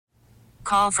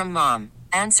Call from mom.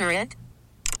 Answer it.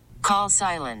 Call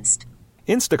silenced.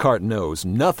 Instacart knows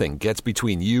nothing gets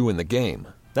between you and the game.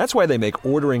 That's why they make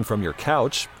ordering from your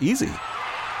couch easy.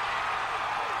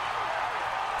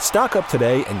 Stock up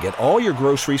today and get all your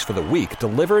groceries for the week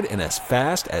delivered in as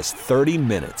fast as 30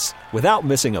 minutes without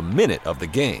missing a minute of the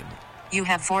game. You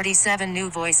have 47 new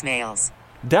voicemails.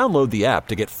 Download the app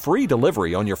to get free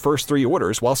delivery on your first 3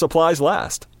 orders while supplies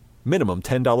last. Minimum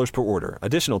 $10 per order.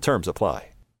 Additional terms apply.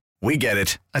 We get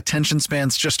it. Attention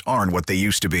spans just aren't what they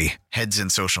used to be. Heads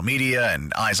in social media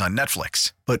and eyes on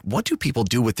Netflix. But what do people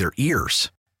do with their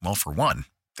ears? Well, for one,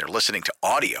 they're listening to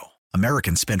audio.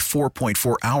 Americans spend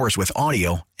 4.4 hours with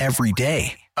audio every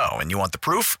day. Oh, and you want the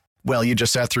proof? Well, you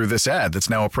just sat through this ad that's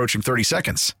now approaching 30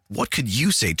 seconds. What could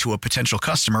you say to a potential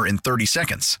customer in 30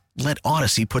 seconds? Let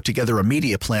Odyssey put together a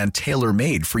media plan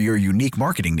tailor-made for your unique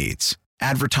marketing needs.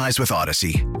 Advertise with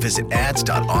Odyssey. Visit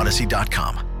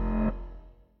ads.odyssey.com.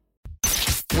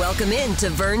 Welcome in to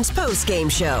Vern's Postgame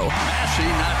Show. Massey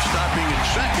not stopping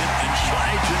at second and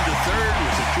slides into third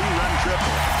with a 2-run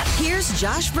triple. Here's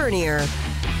Josh Vernier.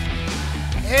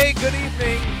 Hey, good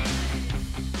evening.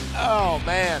 Oh,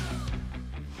 man.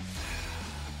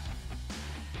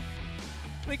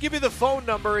 Let me give you the phone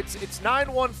number. It's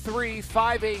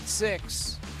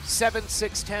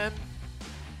 913-586-7610.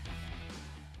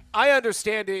 I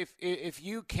understand if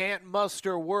you can't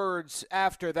muster words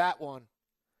after that one.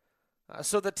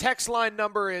 So the text line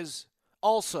number is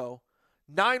also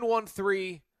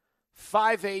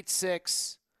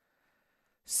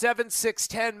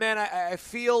 913-586-7610. Man, I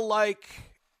feel like,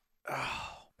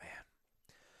 oh, man.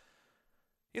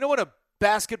 You know what, a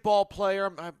basketball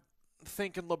player, I'm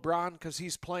thinking LeBron because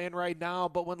he's playing right now,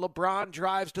 but when LeBron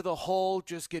drives to the hole,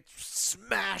 just gets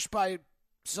smashed by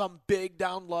some big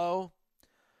down low,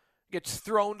 gets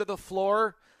thrown to the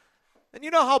floor. And you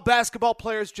know how basketball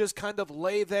players just kind of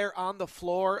lay there on the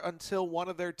floor until one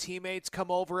of their teammates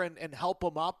come over and help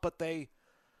them up, but they,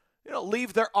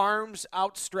 leave their arms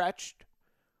outstretched,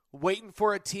 waiting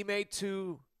for a teammate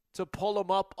to pull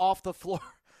them up off the floor.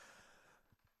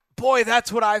 Boy, that's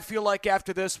what I feel like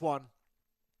after this one.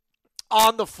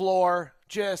 On the floor,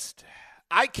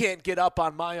 I can't get up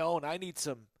on my own. I need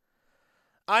some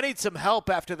help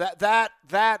after that. That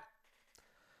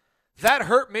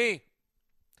hurt me.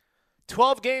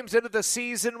 12 games into the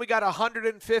season, we got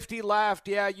 150 left.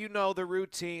 Yeah, you know the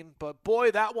routine, but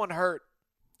boy, that one hurt.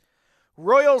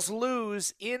 Royals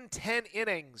lose in 10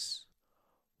 innings.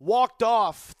 Walked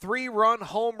off, 3-run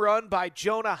home run by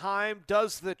Jonah Heim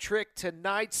does the trick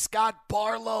tonight. Scott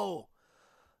Barlow,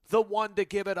 the one to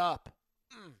give it up.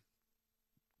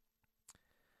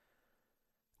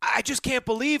 I just can't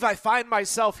believe I find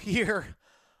myself here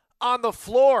on the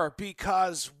floor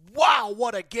because, wow,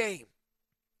 what a game.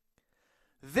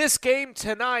 This game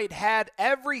tonight had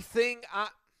everything. I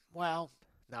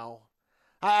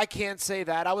can't say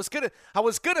that. I was gonna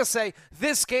say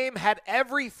this game had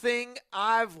everything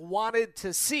I've wanted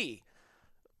to see,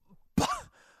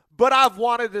 but I've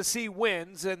wanted to see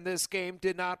wins, and this game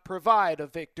did not provide a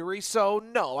victory. So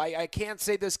no, I can't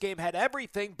say this game had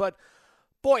everything. But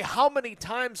boy, how many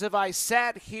times have I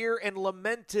sat here and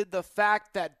lamented the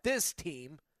fact that this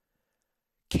team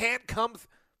can't come.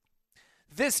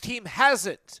 This team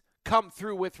hasn't come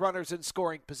through with runners in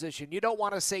scoring position. You don't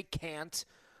want to say can't.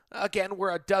 Again,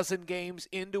 we're a dozen games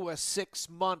into a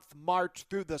 6-month march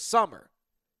through the summer.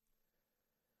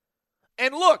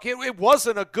 And look, it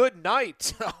wasn't a good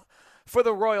night for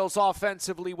the Royals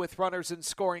offensively with runners in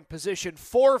scoring position.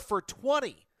 4 for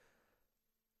 20.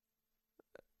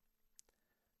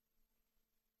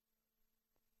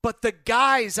 But the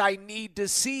guys I need to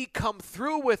see come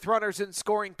through with runners in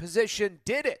scoring position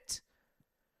did it.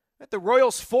 The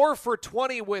Royals 4 for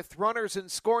 20 with runners in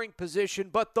scoring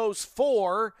position, but those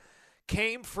 4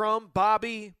 came from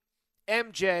Bobby,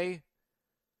 MJ,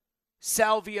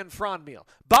 Salvi, and Franmil.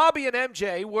 Bobby and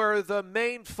MJ were the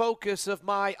main focus of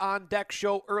my on-deck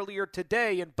show earlier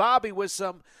today, and Bobby was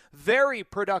some very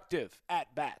productive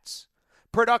at-bats.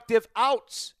 Productive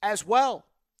outs as well.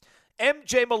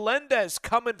 MJ Melendez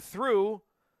coming through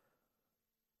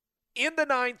in the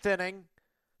 9th inning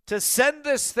to send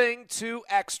this thing to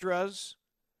extras.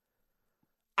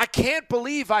 I can't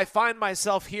believe I find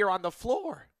myself here on the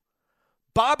floor.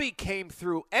 Bobby came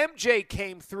through. MJ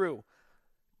came through.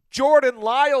 Jordan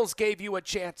Lyles gave you a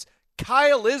chance.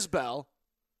 Kyle Isbell.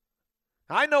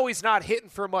 I know he's not hitting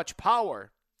for much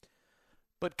power,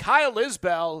 but Kyle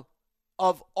Isbell,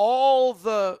 of all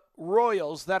the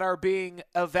Royals that are being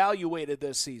evaluated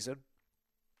this season,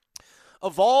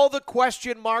 of all the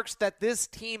question marks that this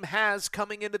team has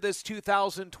coming into this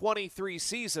 2023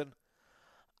 season,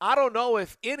 I don't know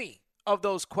if any of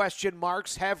those question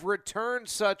marks have returned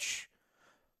such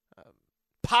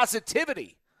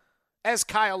positivity as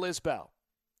Kyle Isbell.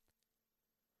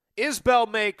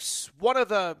 Isbell makes one of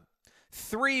the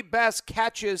 3 best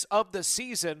catches of the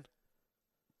season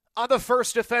on the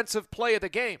first defensive play of the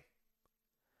game.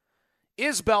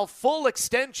 Isbell, full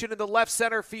extension in the left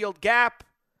center field gap.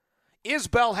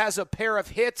 Isbell has a pair of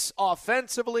hits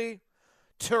offensively.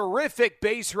 Terrific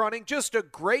base running. Just a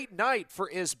great night for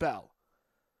Isbell.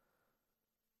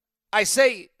 I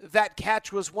say that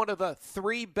catch was one of the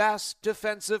 3 best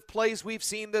defensive plays we've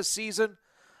seen this season.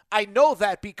 I know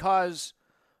that because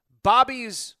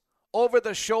Bobby's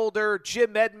over-the-shoulder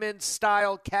Jim Edmonds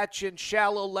style catch in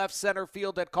shallow left center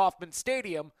field at Kauffman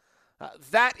Stadium,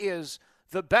 that is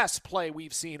the best play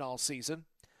we've seen all season.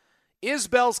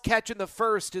 Isbell's catch in the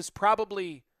first is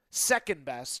probably second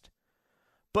best,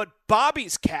 but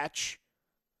Bobby's catch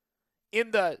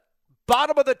in the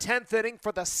bottom of the 10th inning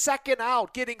for the second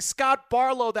out, getting Scott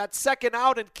Barlow that second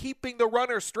out and keeping the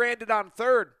runner stranded on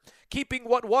third, keeping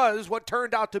what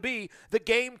turned out to be the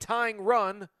game-tying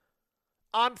run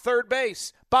on third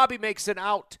base. Bobby makes an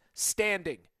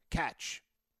outstanding catch.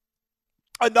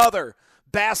 Another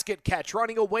basket catch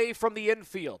running away from the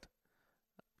infield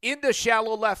into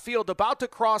shallow left field, about to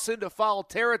cross into foul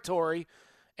territory,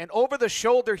 and over the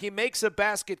shoulder he makes a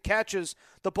basket catch as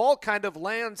the ball kind of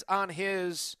lands on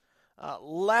his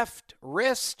left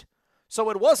wrist. So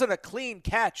it wasn't a clean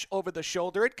catch over the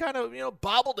shoulder. It kind of,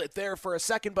 bobbled it there for a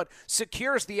second, but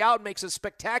secures the out, makes a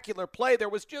spectacular play. There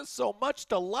was just so much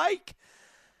to like.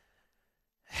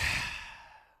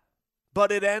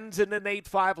 But it ends in an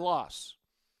 8-5 loss.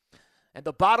 And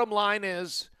the bottom line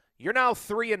is, you're now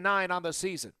 3-9 on the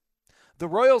season. The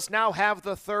Royals now have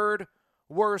the 3rd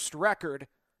worst record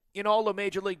in all of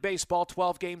Major League Baseball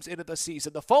 12 games into the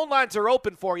season. The phone lines are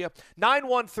open for you.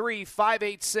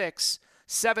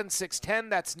 913-586-7610.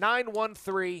 That's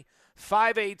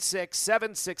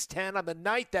 913-586-7610 on the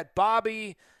night that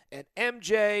Bobby and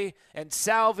MJ and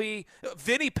Salvi,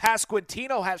 Vinny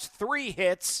Pasquantino has 3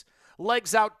 hits,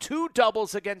 legs out 2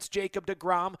 doubles against Jacob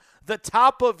deGrom. The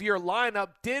top of your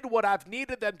lineup did what I've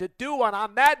needed them to do, and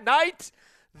on that night,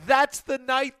 that's the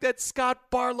night that Scott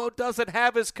Barlow doesn't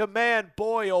have his command.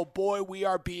 Boy, oh boy, we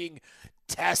are being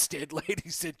tested,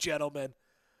 ladies and gentlemen.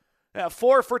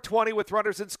 4 for 20 with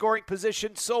runners in scoring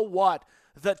position. So what?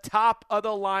 The top of the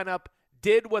lineup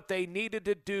did what they needed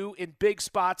to do in big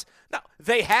spots. Now,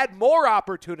 they had more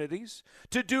opportunities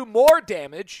to do more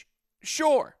damage,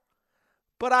 sure.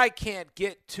 But I can't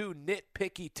get too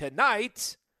nitpicky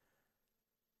tonight.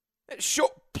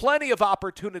 Sure, plenty of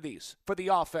opportunities for the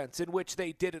offense in which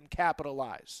they didn't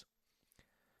capitalize.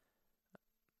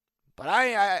 But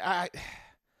I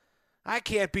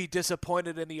can't be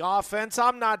disappointed in the offense.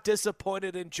 I'm not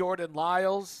disappointed in Jordan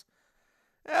Lyles.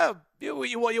 You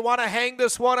want to hang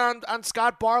this one on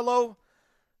Scott Barlow?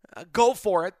 Go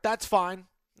for it. That's fine.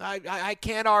 I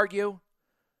can't argue.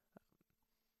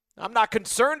 I'm not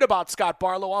concerned about Scott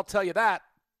Barlow, I'll tell you that.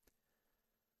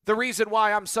 The reason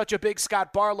why I'm such a big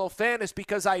Scott Barlow fan is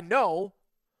because I know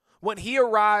when he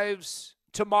arrives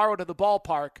tomorrow to the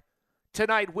ballpark,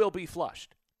 tonight will be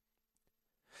flushed.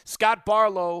 Scott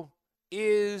Barlow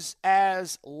is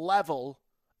as level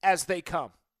as they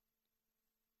come.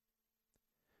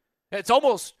 It's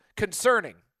almost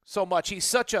concerning so much. He's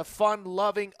such a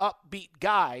fun-loving, upbeat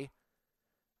guy.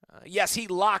 Yes, he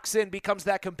locks in, becomes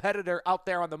that competitor out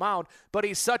there on the mound, but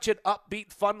he's such an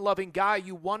upbeat, fun-loving guy.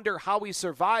 You wonder how he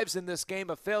survives in this game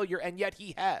of failure, and yet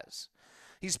he has.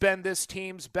 He's been this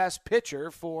team's best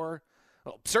pitcher for,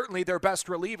 certainly their best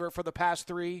reliever for the past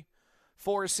 3-4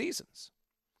 seasons.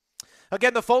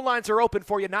 Again, the phone lines are open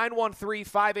for you,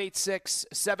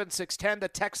 913-586-7610. The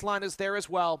text line is there as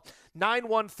well,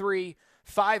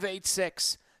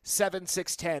 913-586-7610.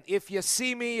 7610. If you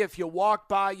see me, if you walk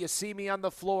by, you see me on the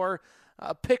floor,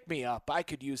 pick me up. I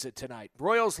could use it tonight.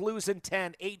 Royals losing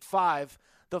 10, 8-5.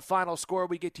 The final score.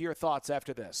 We get to your thoughts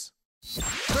after this.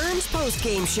 Vern's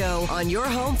Postgame Show on your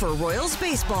home for Royals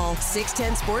baseball,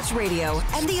 610 Sports Radio,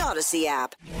 and the Odyssey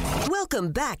app.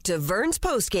 Welcome back to Vern's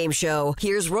Postgame Show.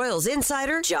 Here's Royals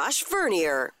insider Josh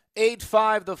Vernier.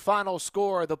 8-5 the final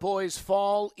score. The boys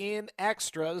fall in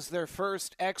extras, their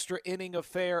first extra inning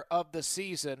affair of the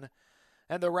season,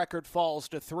 and the record falls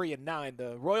to 3-9.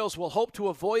 The Royals will hope to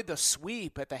avoid the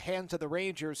sweep at the hands of the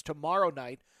Rangers tomorrow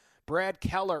night. Brad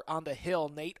Keller on the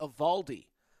hill, Nate Eovaldi,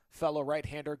 fellow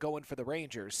right-hander, going for the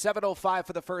Rangers. 7:05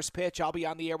 for the first pitch. I'll be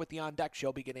on the air with the On Deck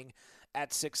Show beginning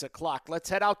at 6 o'clock. Let's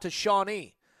head out to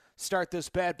Shawnee. Start this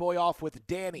bad boy off with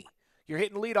Danny. You're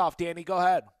hitting leadoff, Danny. Go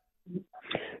ahead.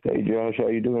 Hey, Josh, how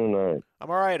you doing tonight? I'm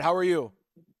all right. How are you?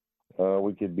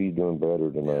 We could be doing better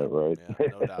tonight, right? Yeah,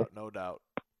 no doubt, no doubt.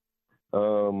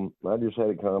 I just had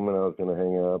a comment. I was going to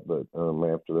hang up, but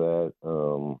after that,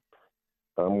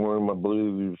 I'm wearing my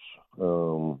blues,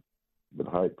 but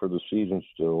hype for the season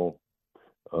still.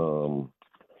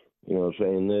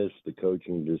 Saying this, the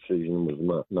coaching decision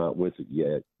was not with it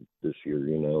yet this year,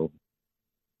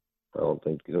 I don't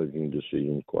think the coaching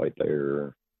decision's quite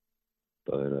there.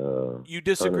 But you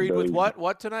disagreed with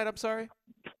what tonight? I'm sorry.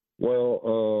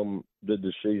 Well, the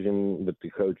decision with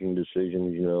the coaching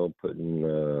decisions,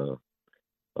 putting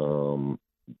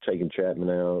taking Chapman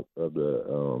out of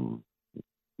the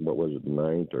what was it,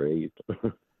 9th or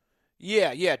 8th?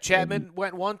 Yeah. Chapman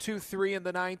went 1, 2, 3 in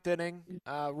the 9th inning.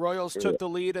 Royals took the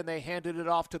lead, and they handed it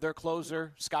off to their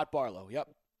closer, Scott Barlow. Yep.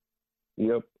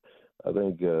 I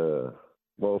think,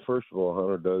 first of all,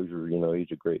 Hunter Dozier,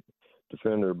 he's a great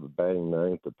defender, but batting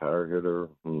 9th, a power hitter,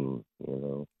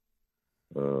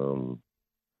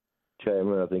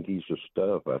 Chapman, I think he's the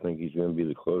stuff. I think he's going to be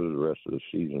the closer the rest of the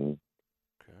season.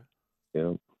 Okay.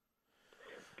 Yeah.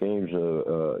 Game's,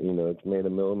 it's made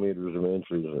of millimeters of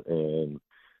inches, and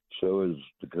so is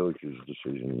the coach's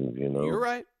decision, You're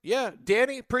right. Yeah,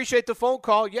 Danny, appreciate the phone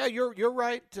call. Yeah, you're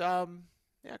right.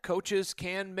 Coaches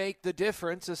can make the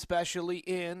difference, especially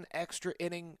in extra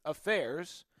inning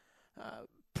affairs.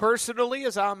 Personally,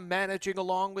 as I'm managing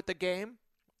along with the game,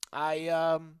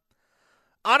 I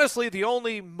honestly, the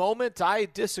only moment I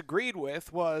disagreed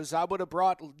with was I would have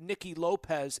brought Nicky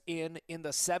Lopez in the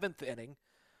 7th inning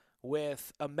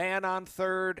with a man on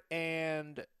third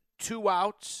and 2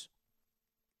 outs.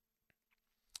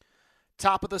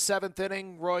 Top of the 7th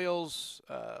inning, Royals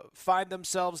find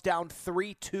themselves down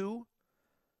 3-2.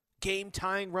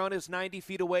 Game-tying run is 90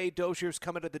 feet away. Dozier's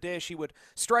coming to the dish. He would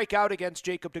strike out against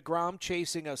Jacob deGrom,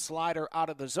 chasing a slider out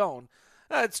of the zone.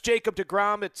 It's Jacob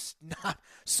deGrom. It's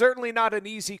certainly not an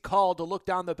easy call to look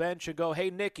down the bench and go, hey,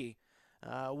 Nicky,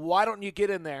 why don't you get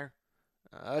in there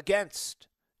against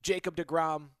Jacob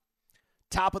deGrom?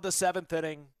 Top of the 7th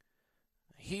inning.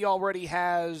 He already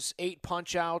has 8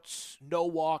 punch-outs, no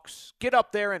walks. Get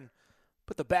up there and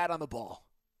put the bat on the ball.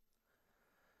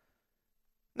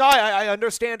 No, I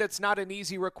understand it's not an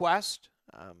easy request.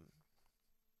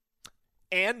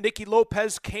 And Nicky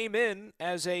Lopez came in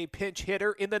as a pinch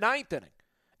hitter in the 9th inning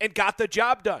and got the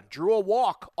job done. Drew a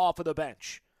walk off of the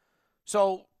bench.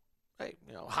 So, hey,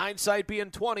 hindsight being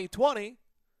 20/20,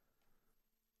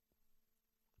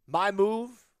 my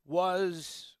move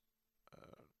was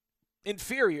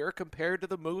inferior compared to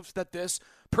the moves that this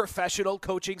professional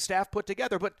coaching staff put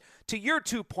together. But to your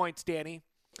 2 points, Danny,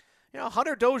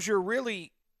 Hunter Dozier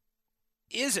really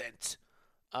isn't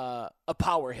a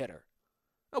power hitter.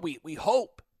 We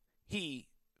hope he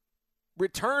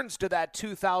returns to that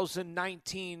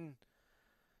 2019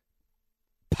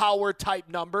 power type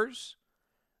numbers.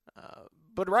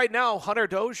 But right now, Hunter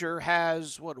Dozier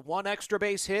has, 1 extra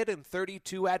base hit and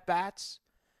 32 at-bats,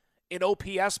 in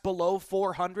OPS below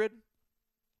 400.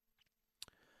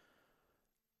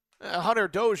 Hunter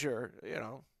Dozier,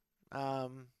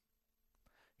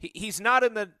 he's not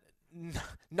in the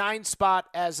 9 spot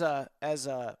as a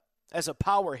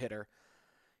power hitter.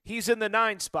 He's in the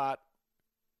 9 spot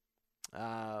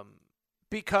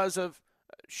because of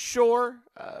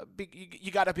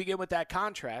you got to begin with that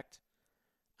contract.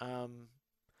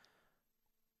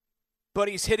 But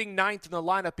he's hitting 9th in the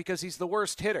lineup because he's the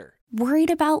worst hitter.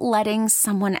 Worried about letting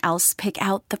someone else pick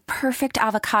out the perfect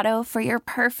avocado for your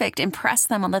perfect impress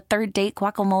them on the 3rd date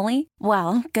guacamole?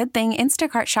 Well, good thing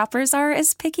Instacart shoppers are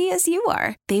as picky as you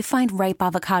are. They find ripe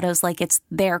avocados like it's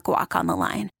their guac on the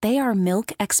line. They are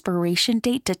milk expiration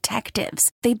date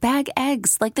detectives. They bag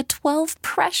eggs like the 12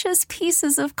 precious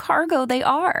pieces of cargo they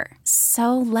are.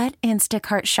 So let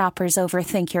Instacart shoppers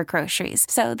overthink your groceries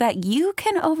so that you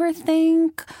can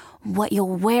overthink what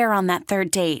you'll wear on that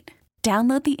 3rd date.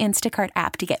 Download the Instacart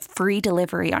app to get free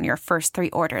delivery on your first 3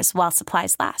 orders while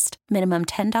supplies last. Minimum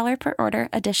 $10 per order.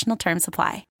 Additional terms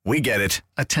apply. We get it.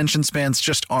 Attention spans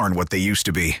just aren't what they used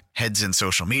to be. Heads in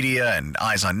social media and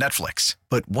eyes on Netflix.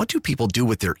 But what do people do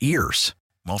with their ears?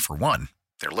 Well, for one,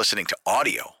 they're listening to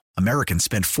audio. Americans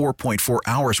spend 4.4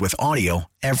 hours with audio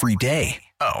every day.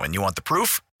 Oh, and you want the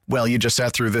proof? Well, you just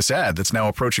sat through this ad that's now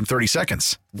approaching 30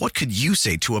 seconds. What could you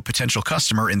say to a potential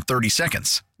customer in 30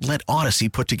 seconds? Let Odyssey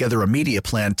put together a media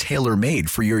plan tailor-made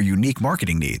for your unique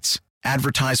marketing needs.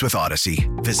 Advertise with Odyssey.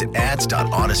 Visit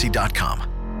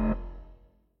ads.odyssey.com.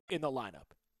 In the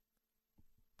lineup.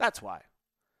 That's why.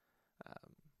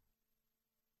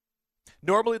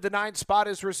 Normally the 9 spot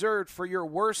is reserved for your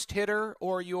worst hitter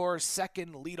or your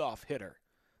second leadoff hitter.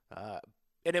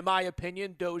 And in my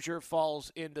opinion, Dozier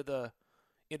falls into the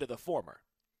former.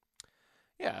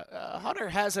 Yeah, Hunter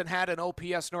hasn't had an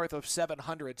OPS north of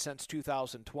 700 since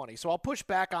 2020, so I'll push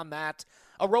back on that.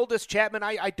 Aroldis Chapman,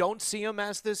 I don't see him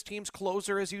as this team's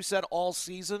closer, as you said, all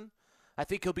season. I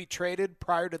think he'll be traded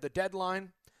prior to the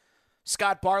deadline.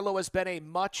 Scott Barlow has been a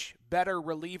much better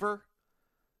reliever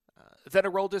than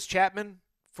Aroldis Chapman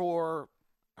for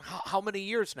how many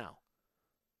years now?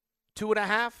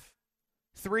 2.5?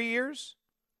 3 years?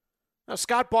 Now,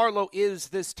 Scott Barlow is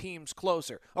this team's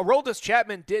closer. Aroldis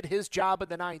Chapman did his job in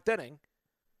the 9th inning,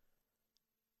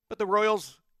 but the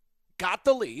Royals got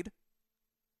the lead.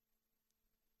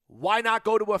 Why not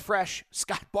go to a fresh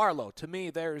Scott Barlow? To me,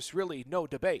 there's really no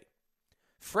debate.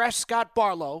 Fresh Scott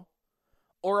Barlow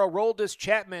or Aroldis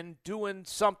Chapman doing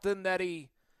something that he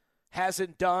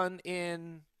hasn't done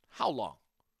in how long?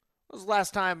 When was the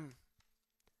last time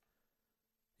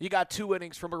you got 2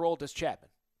 innings from Aroldis Chapman?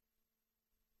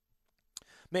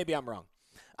 Maybe I'm wrong.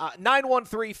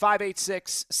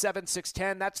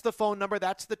 913-586-7610. That's the phone number.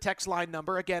 That's the text line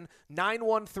number. Again,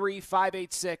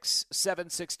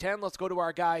 913-586-7610. Let's go to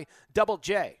our guy, Double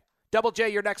J. Double J,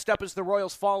 you're next up as the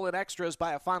Royals fall in extras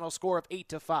by a final score of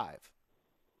 8-5.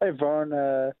 Hey,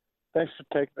 Vern. Thanks for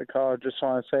taking the call. Just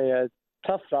want to say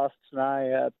tough loss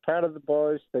tonight. Proud of the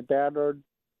boys. They battled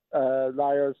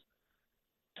Liars,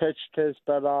 pitched his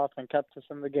butt off, and kept us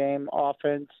in the game.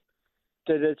 Offense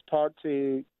did its part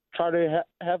to try to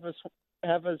have a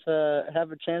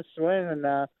chance to win, and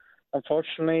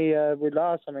unfortunately we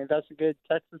lost. I mean, that's a good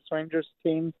Texas Rangers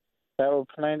team that we're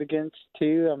playing against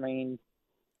too. I mean,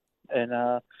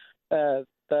 and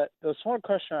there's one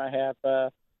question I have.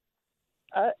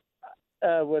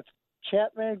 With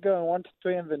Chapman going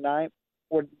 1-3 in the ninth,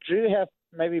 would you have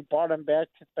maybe brought him back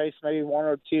to face maybe 1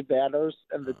 or 2 batters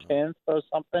in the 10th or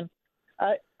something?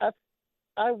 I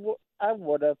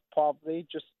would have probably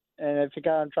just, and if he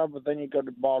got in trouble, then you go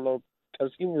to Barlow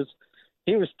because he was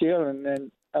stealing.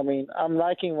 And I mean, I'm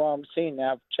liking what I'm seeing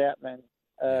now with Chapman.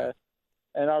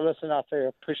 And I'll listen out there.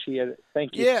 Appreciate it.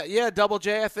 Thank you. Yeah, Double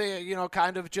J, I think,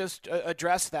 kind of just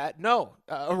address that. No,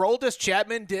 Aroldis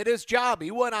Chapman did his job.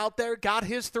 He went out there, got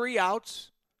his 3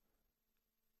 outs.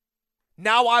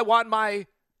 Now I want my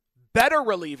better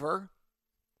reliever,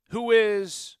 who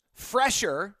is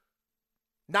fresher.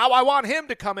 Now I want him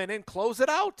to come in and close it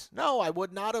out. No, I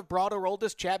would not have brought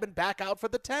Aroldis Chapman back out for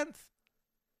the 10th.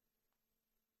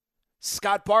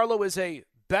 Scott Barlow is a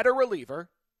better reliever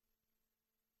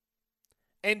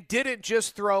and didn't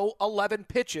just throw 11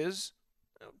 pitches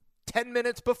 10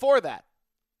 minutes before that.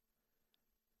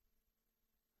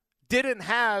 Didn't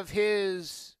have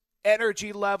his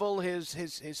energy level,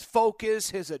 his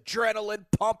focus, his adrenaline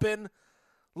pumping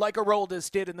like Aroldis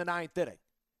did in the 9th inning.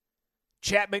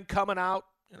 Chapman coming out,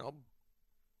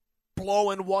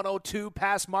 blowing 102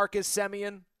 past Marcus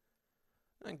Semien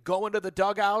and going to the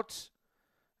dugout.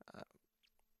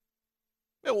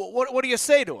 What do you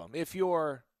say to him if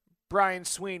you're Brian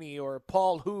Sweeney or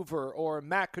Paul Hoover or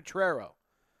Matt Cottrero?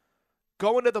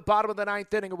 Going to the bottom of the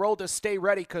 9th inning, Aroldis, stay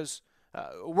ready because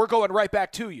we're going right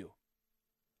back to you.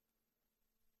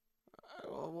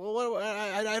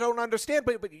 I don't understand,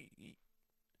 but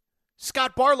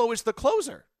Scott Barlow is the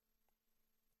closer.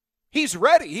 He's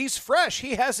ready. He's fresh.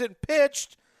 He hasn't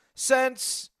pitched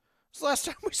since the last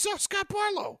time we saw Scott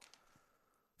Barlow.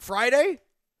 Friday?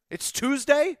 It's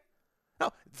Tuesday?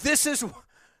 No, this is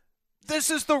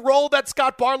the role that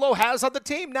Scott Barlow has on the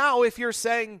team. Now, if you're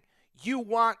saying you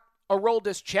want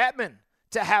Aroldis Chapman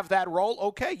to have that role,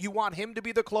 okay, you want him to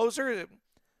be the closer,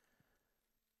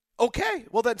 okay,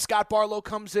 well then Scott Barlow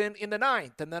comes in the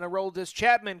 9th, and then Aroldis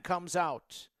Chapman comes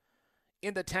out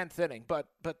in the 10th inning. But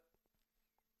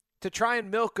to try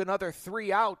and milk another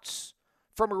 3 outs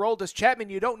from Aroldis Chapman,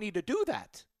 you don't need to do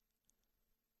that.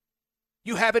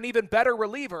 You have an even better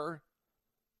reliever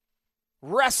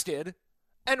rested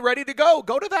and ready to go.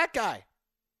 Go to that guy.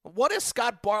 What has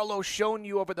Scott Barlow shown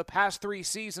you over the past 3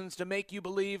 seasons to make you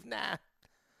believe, nah,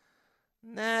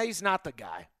 he's not the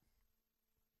guy?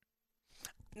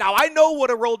 Now, I know what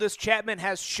Aroldis Chapman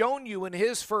has shown you in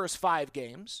his first 5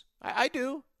 games. I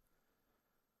do.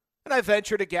 And I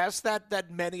venture to guess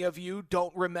that many of you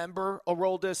don't remember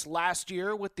Aroldis last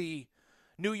year with the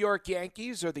New York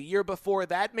Yankees or the year before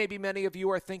that. Maybe many of you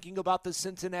are thinking about the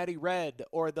Cincinnati Red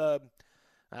or the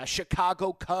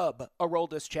Chicago Cub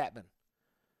Aroldis Chapman.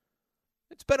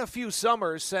 It's been a few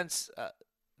summers since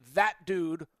that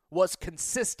dude was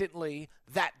consistently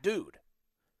that dude.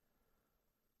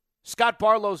 Scott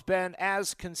Barlow's been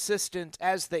as consistent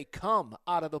as they come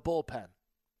out of the bullpen.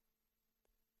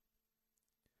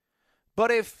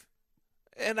 But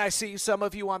and I see some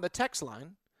of you on the text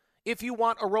line, if you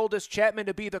want Aroldis Chapman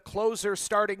to be the closer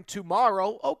starting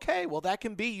tomorrow, okay, well, that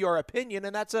can be your opinion,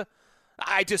 and that's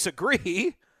I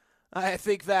disagree. I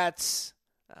think that's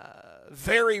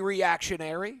very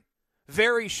reactionary,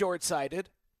 very short-sighted,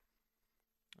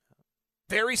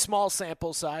 very small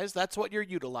sample size. That's what you're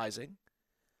utilizing.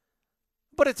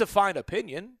 But it's a fine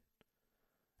opinion.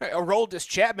 Aroldis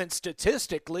Chapman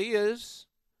statistically is,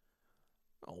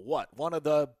 one of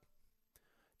the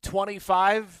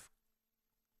 25.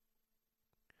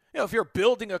 If you're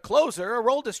building a closer,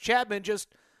 Aroldis Chapman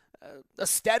just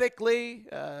aesthetically,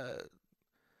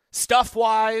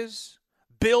 stuff-wise,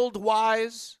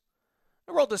 build-wise,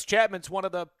 Aroldis Chapman's one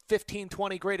of the 15,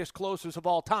 20 greatest closers of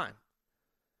all time.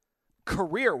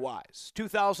 Career-wise,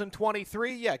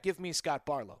 2023, yeah, give me Scott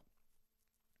Barlow.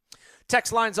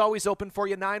 Text line's always open for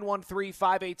you,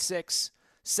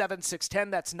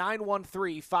 913-586-7610. That's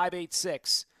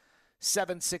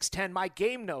 913-586-7610. My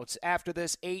game notes after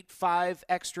this 8-5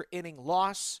 extra inning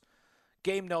loss.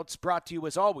 Game notes brought to you,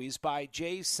 as always, by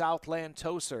Jay's Southland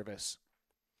Tow Service.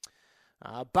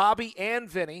 Bobby and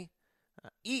Vinny,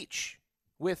 each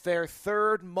with their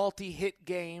third multi-hit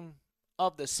game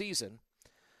of the season.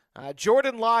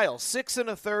 Jordan Lyles, 6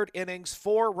 1/3 innings,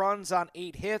 4 runs on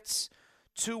 8 hits,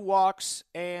 2 walks,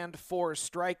 and 4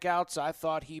 strikeouts. I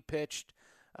thought he pitched.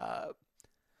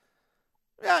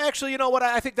 Actually, you know what?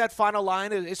 I think that final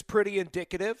line is pretty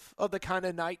indicative of the kind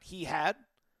of night he had.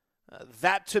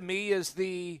 That, to me, is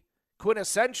the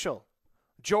quintessential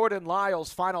Jordan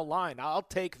Lyles final line. I'll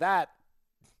take that.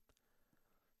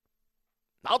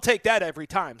 I'll take that every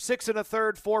time. 6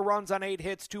 1/3, 4 runs on 8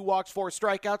 hits, 2 walks, 4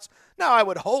 strikeouts. Now, I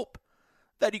would hope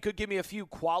that he could give me a few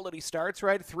quality starts,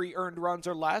 right? 3 earned runs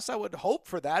or less. I would hope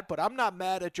for that, but I'm not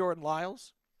mad at Jordan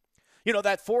Lyles.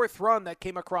 That 4th run that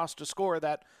came across to score,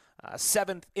 that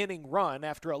 7th inning run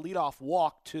after a leadoff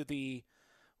walk to the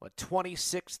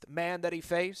 26th man that he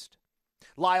faced.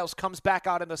 Lyles comes back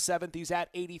out in the 7th. He's at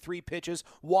 83 pitches,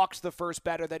 walks the first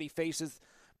batter that he faces.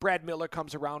 Brad Miller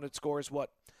comes around and scores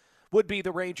what would be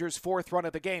the Rangers' 4th run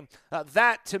of the game.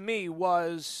 That, to me,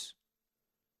 was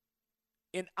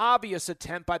an obvious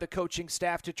attempt by the coaching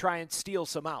staff to try and steal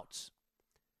some outs.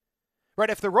 Right,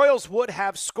 if the Royals would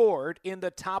have scored in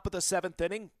the top of the 7th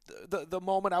inning, the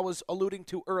moment I was alluding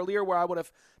to earlier where I would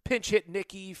have pinch hit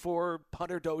Nicky for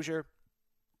Hunter Dozier,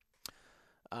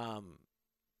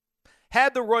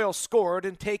 had the Royals scored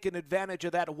and taken advantage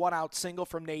of that 1-out single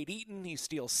from Nate Eaton, he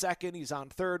steals second, he's on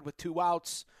third with 2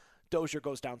 outs. Dozier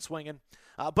goes down swinging.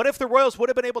 But if the Royals would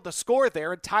have been able to score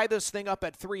there and tie this thing up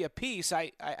at 3 apiece,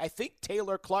 I think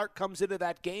Taylor Clark comes into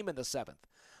that game in the 7th.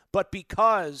 But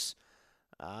because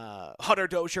Hunter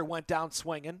Dozier went down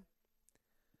swinging,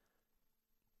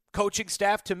 coaching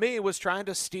staff, to me, was trying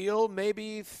to steal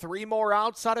maybe 3 more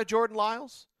outs out of Jordan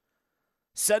Lyles.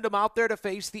 Send him out there to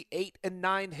face the 8 and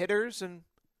 9 hitters and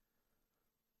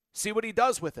see what he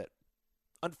does with it.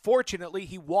 Unfortunately,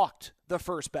 he walked the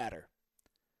first batter.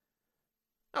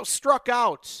 Now, struck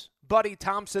out Buddy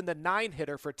Thompson, the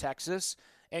 9-hitter for Texas,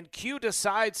 and Q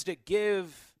decides to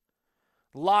give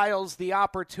Lyles the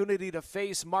opportunity to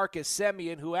face Marcus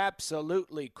Semien, who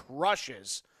absolutely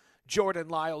crushes Jordan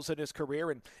Lyles in his career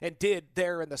and did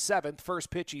there in the 7th. First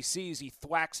pitch he sees, he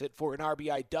thwacks it for an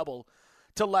RBI double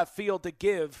to left field to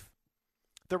give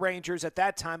the Rangers at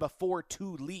that time a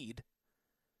 4-2 lead.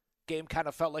 Game kind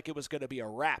of felt like it was going to be a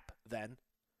wrap then.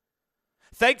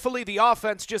 Thankfully, the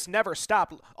offense just never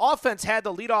stopped. Offense had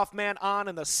the leadoff man on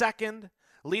in the 2nd,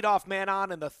 leadoff man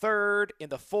on in the 3rd, in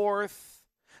the 4th,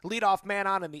 leadoff man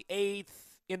on in the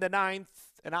 8th, in the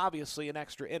 9th, and obviously in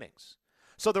extra innings.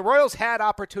 So the Royals had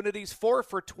opportunities, 4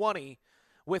 for 20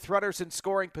 with runners in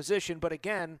scoring position, but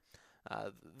again,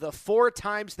 the 4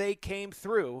 times they came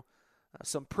through,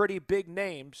 some pretty big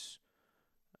names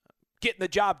getting the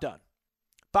job done.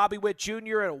 Bobby Witt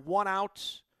Jr. at a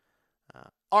 1-out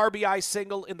RBI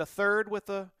single in the 3rd with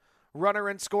a runner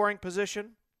in scoring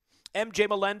position. MJ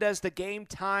Melendez, the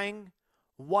game-tying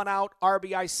 1-out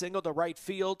RBI single to right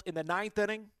field in the 9th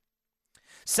inning.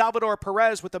 Salvador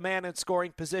Perez with the man in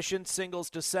scoring position, singles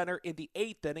to center in the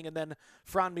 8th inning, and then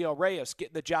Franmil Reyes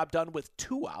getting the job done with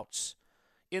 2 outs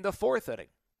in the 4th inning.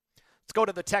 Let's go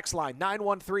to the text line,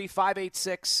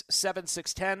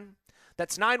 913-586-7610.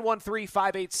 That's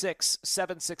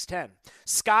 913-586-7610.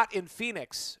 Scott in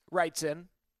Phoenix writes in,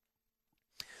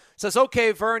 says,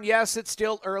 okay, Vern, yes, it's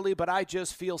still early, but I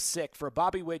just feel sick for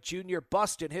Bobby Witt Jr.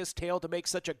 busting his tail to make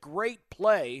such a great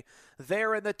play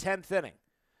there in the 10th inning.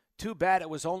 Too bad it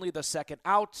was only the 2nd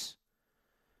out.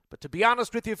 But to be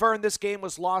honest with you, Vern, this game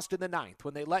was lost in the 9th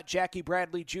when they let Jackie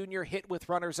Bradley Jr. hit with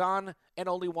runners on and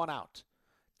only 1 out.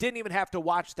 Didn't even have to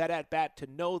watch that at-bat to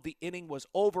know the inning was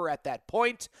over at that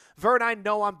point. Vern, I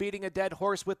know I'm beating a dead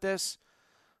horse with this.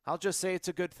 I'll just say it's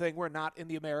a good thing we're not in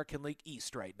the American League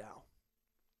East right now.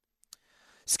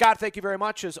 Scott, thank you very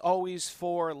much, as always,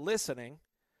 for listening.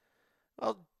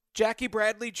 Well, Jackie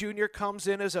Bradley Jr. comes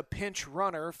in as a pinch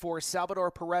runner for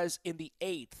Salvador Perez in the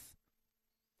 8th.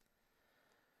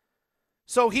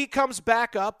 So he comes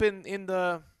back up in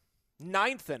the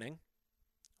 9th inning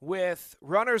with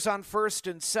runners on first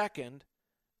and second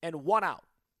and 1 out.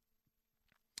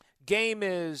 Game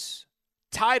is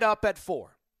tied up at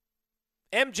 4.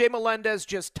 MJ Melendez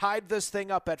just tied this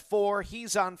thing up at 4.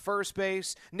 He's on first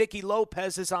base. Nicky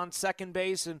Lopez is on second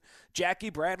base, and Jackie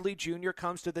Bradley Jr.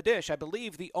 comes to the dish. I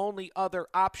believe the only other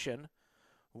option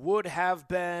would have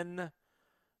been,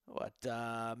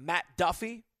 Matt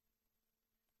Duffy?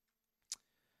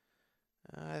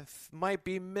 I might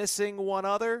be missing one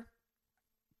other.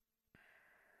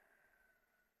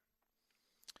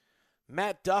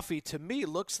 Matt Duffy, to me,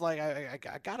 looks like I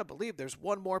got to believe there's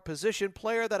one more position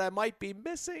player that I might be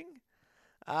missing.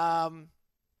 No,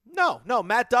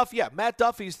 Matt Duffy. Yeah, Matt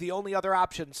Duffy's the only other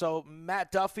option. So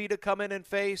Matt Duffy to come in and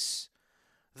face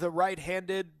the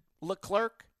right-handed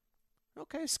Leclerc.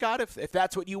 Okay, Scott, if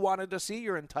that's what you wanted to see,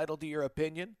 you're entitled to your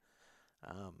opinion.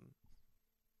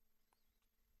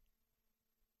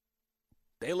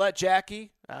 They let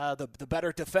Jackie, the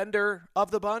better defender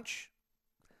of the bunch,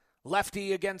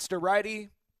 lefty against a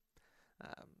righty.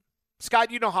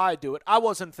 Scott, you know how I do it. I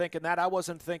wasn't thinking that. I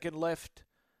wasn't thinking lift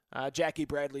Jackie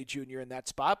Bradley Jr. in that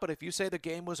spot. But if you say the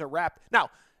game was a wrap. Now,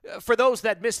 for those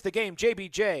that missed the game,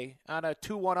 JBJ on a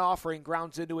 2-1 offering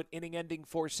grounds into an inning-ending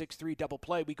 4-6-3 double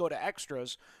play. We go to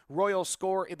extras. Royals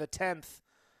score in the 10th.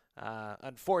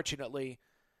 Unfortunately,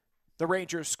 the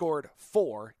Rangers scored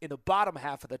 4 in the bottom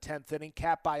half of the 10th inning,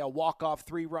 capped by a walk-off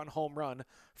 3-run home run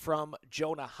from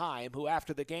Jonah Heim, who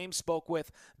after the game spoke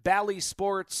with Bally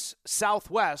Sports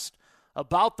Southwest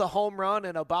about the home run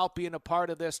and about being a part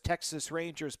of this Texas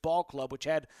Rangers ball club, which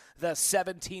had the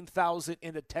 17,000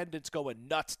 in attendance going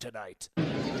nuts tonight.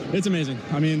 It's amazing.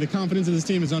 I mean, the confidence of this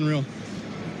team is unreal.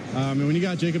 And when you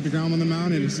got Jacob deGrom on the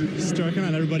mound and he's striking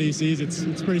out everybody he sees,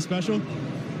 it's pretty special.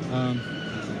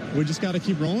 We just got to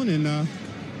keep rolling and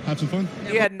have some fun.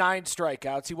 He had 9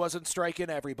 strikeouts. He wasn't striking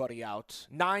everybody out.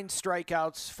 9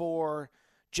 strikeouts for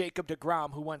Jacob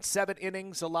deGrom, who went 7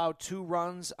 innings, allowed 2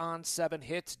 runs on 7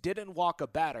 hits, didn't walk a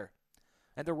batter.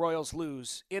 And the Royals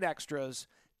lose in extras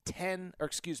 10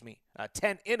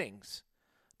 innings.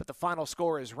 But the final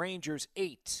score is Rangers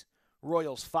 8,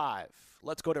 Royals 5.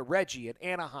 Let's go to Reggie at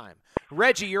Anaheim.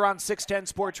 Reggie, you're on 610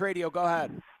 Sports Radio. Go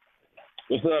ahead.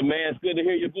 What's up, man? It's good to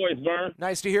hear your voice, Vern.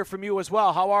 Nice to hear from you as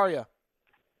well. How are you?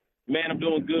 Man, I'm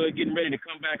doing good. Getting ready to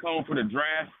come back home for the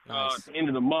draft at the end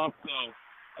of the month, so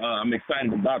I'm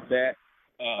excited about that.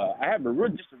 I have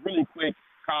just a really quick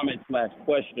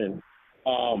comment/question.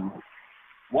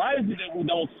 Why is it that we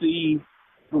don't see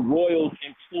the Royals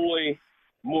employ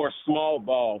more small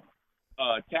ball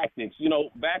tactics? You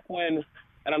know, back when,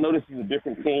 and I know this is a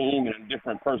different team and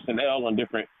different personnel and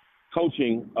different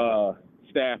coaching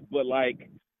staff, but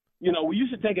we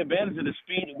used to take advantage of the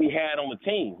speed that we had on the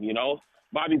team. You know,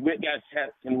 Bobby Witt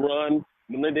can run.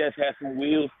 Melendez has some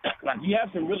wheels. You have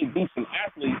some really decent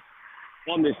athletes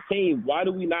on this team. Why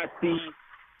do we not see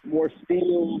more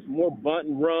steals, more bunt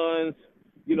and runs?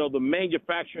 You know, the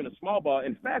manufacturing of small ball.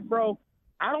 In fact, bro,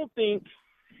 I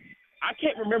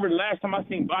can't remember the last time I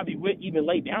seen Bobby Witt even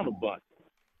lay down a bunt.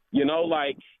 You know,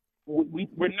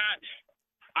 we're not.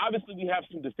 Obviously, we have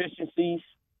some deficiencies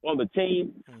on the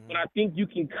team, but I think you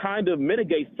can kind of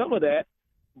mitigate some of that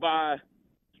by,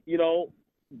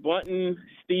 bunting,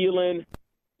 stealing,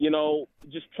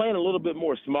 just playing a little bit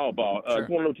more small ball. Sure. I want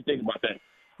to know what you think about that.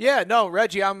 Yeah, no,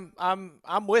 Reggie, I'm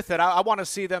with it. I want to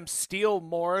see them steal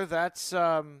more. That's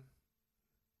no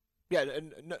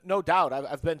doubt.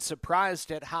 I've been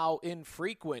surprised at how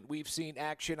infrequent we've seen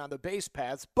action on the base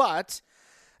paths. But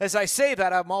as I say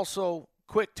that, I'm also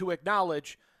quick to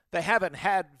acknowledge they haven't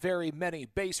had very many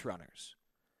base runners.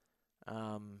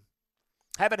 And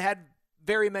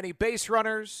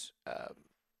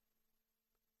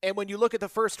when you look at the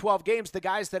first 12 games, the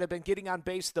guys that have been getting on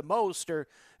base the most are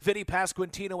Vinny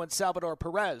Pasquantino and Salvador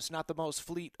Perez, not the most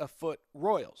fleet of foot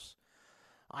Royals.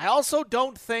 I also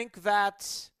don't think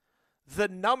that the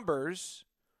numbers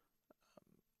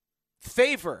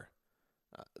favor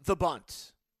the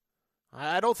bunt.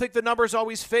 I don't think the numbers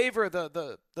always favor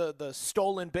the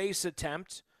stolen base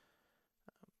attempt.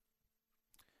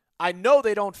 I know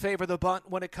they don't favor the bunt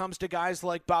when it comes to guys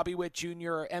like Bobby Witt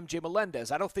Jr. or MJ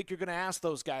Melendez. I don't think you're going to ask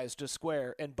those guys to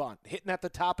square and bunt. Hitting at the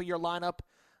top of your lineup,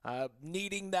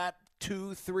 needing that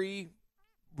 2-3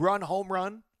 run home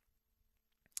run.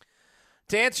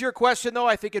 To answer your question, though,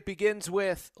 I think it begins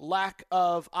with lack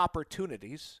of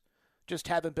opportunities. Just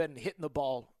haven't been hitting the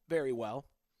ball very well.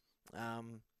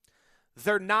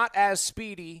 they're not as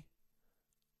speedy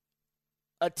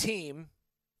a team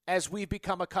as we've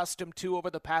become accustomed to over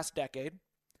the past decade.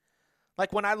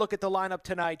 Like when I look at the lineup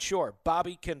tonight, sure,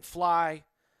 Bobby can fly,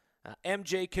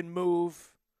 MJ can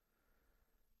move.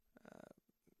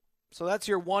 So that's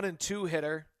your 1 and 2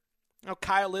 hitter.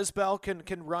 Kyle Isbell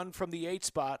can run from the 8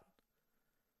 spot.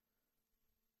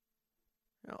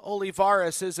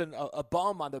 Olivares isn't a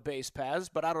bum on the base paths,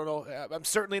 but I don't know. I'm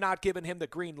certainly not giving him the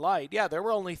green light. Yeah, there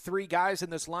were only 3 guys in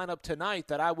this lineup tonight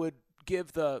that I would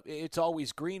give it's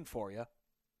always green for you.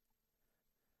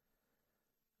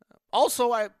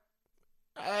 Also,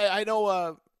 I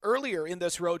know earlier in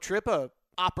this road trip, a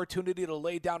opportunity to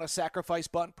lay down a sacrifice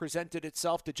bunt presented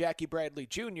itself to Jackie Bradley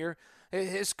Jr.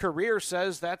 His career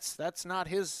says that's not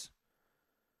his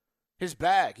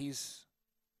bag.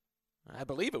 I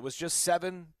believe it was just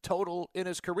 7 total in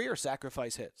his career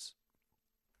sacrifice hits,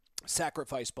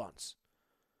 sacrifice bunts.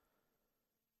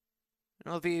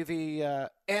 The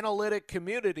analytic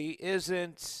community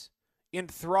isn't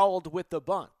enthralled with the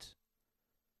bunt.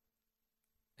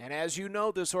 And as you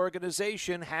know, this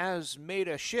organization has made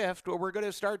a shift where we're going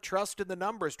to start trusting the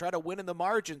numbers, try to win in the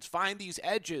margins, find these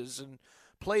edges, and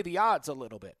play the odds a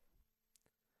little bit.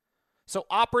 So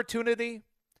opportunity,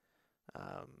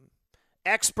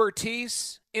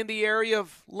 expertise in the area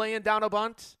of laying down a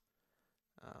bunt,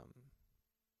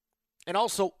 and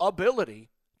also ability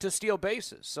to steal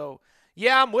bases. So,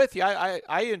 yeah, I'm with you.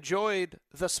 I enjoyed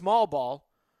the small ball.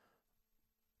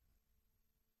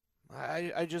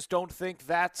 I just don't think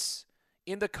that's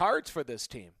in the cards for this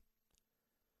team.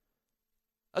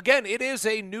 Again, it is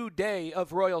a new day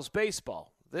of Royals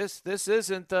baseball. This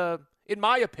isn't, in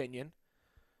my opinion,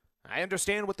 I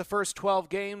understand what the first 12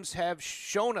 games have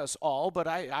shown us all, but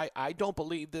I don't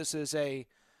believe this is a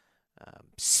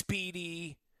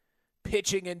speedy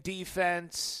pitching and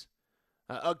defense,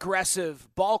 aggressive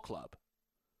ball club.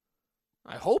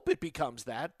 I hope it becomes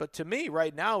that, but to me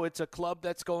right now it's a club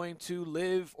that's going to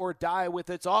live or die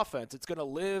with its offense. It's going to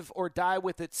live or die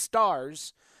with its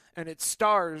stars, and its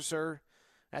stars are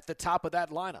at the top of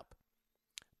that lineup.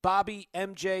 Bobby,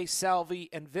 MJ, Salvi,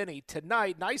 and Vinny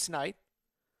tonight, nice night.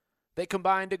 They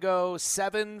combined to go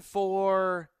 7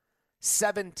 for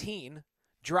 17,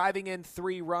 driving in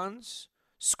 3 runs,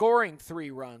 scoring 3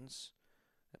 runs.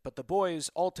 But the boys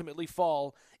ultimately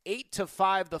fall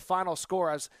 8-5, the final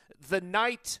score. As the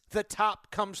night the top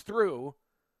comes through,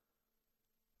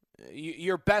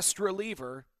 your best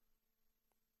reliever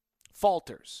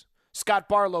falters. Scott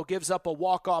Barlow gives up a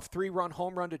walk-off 3-run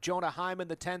home run to Jonah Heim in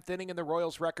the 10th inning, and the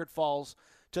Royals' record falls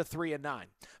to 3-9.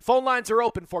 Phone lines are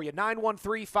open for you,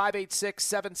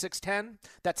 913-586-7610.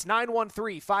 That's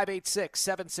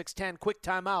 913-586-7610. Quick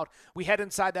timeout. We head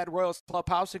inside that Royals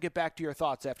clubhouse and get back to your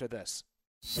thoughts after this.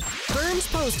 Vern's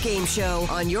Postgame Show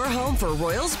on your home for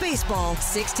Royals baseball,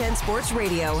 610 Sports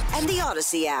Radio, and the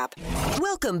Odyssey app.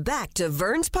 Welcome back to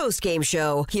Vern's Postgame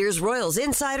Show. Here's Royals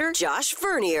insider Josh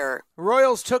Vernier.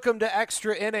 Royals took them to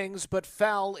extra innings, but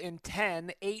fell in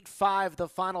 10. 8-5 the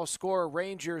final score.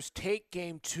 Rangers take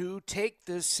Game 2, take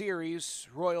this series.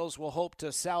 Royals will hope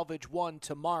to salvage one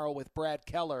tomorrow with Brad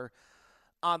Keller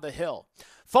on the hill.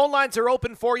 Phone lines are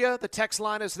open for you. The text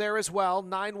line is there as well,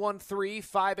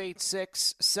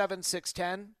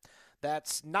 913-586-7610.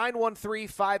 That's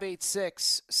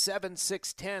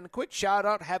 913-586-7610. Quick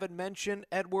shout-out, haven't mentioned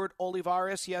Edward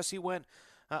Olivares. Yes, he went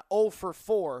 0 for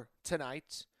 4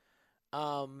 tonight,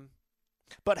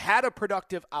 but had a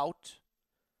productive out.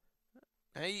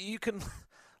 You can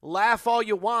laugh all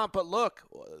you want, but look,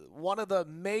 one of the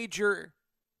major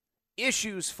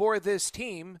issues for this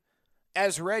team,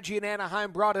 as Reggie and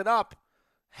Anaheim brought it up,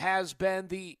 has been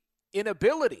the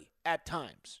inability at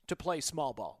times to play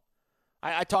small ball.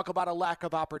 I talk about a lack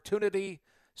of opportunity,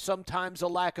 sometimes a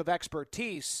lack of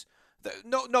expertise.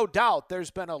 No doubt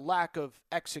there's been a lack of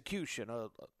execution.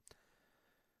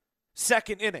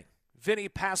 Second inning, Vinny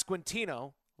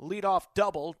Pasquantino, leadoff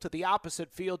double to the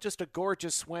opposite field, just a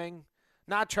gorgeous swing.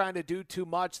 Not trying to do too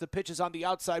much. The pitch is on the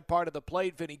outside part of the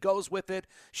plate. Vinny goes with it,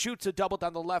 shoots a double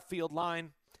down the left field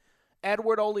line.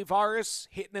 Edward Olivares,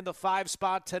 hitting in the 5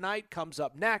 spot tonight, comes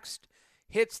up next,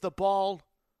 hits the ball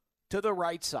to the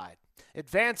right side.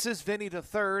 Advances Vinny to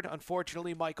third.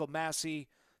 Unfortunately, Michael Massey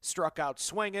struck out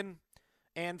swinging,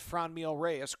 and Franmil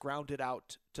Reyes grounded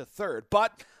out to third.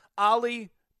 But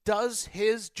Ollie does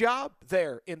his job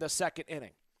there in the second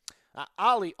inning.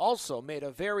 Ollie also made a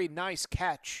very nice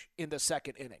catch in the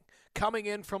second inning. Coming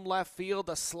in from left field,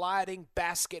 a sliding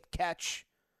basket catch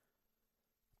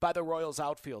by the Royals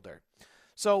outfielder.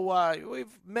 So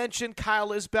we've mentioned Kyle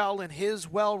Isbell and his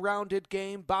well-rounded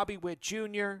game, Bobby Witt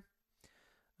Jr.,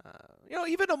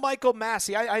 Even a Michael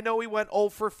Massey, I know he went 0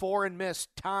 for 4 and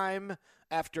missed time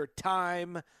after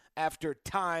time after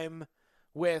time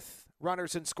with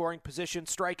runners in scoring position,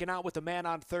 striking out with a man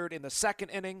on third in the second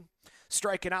inning,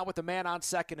 striking out with a man on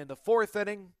second in the fourth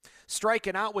inning,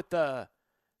 striking out with the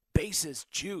bases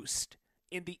juiced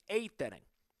in the eighth inning.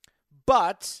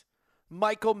 But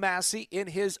Michael Massey, in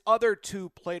his other 2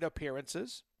 plate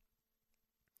appearances,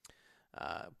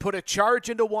 put a charge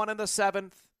into one in the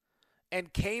seventh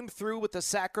and came through with the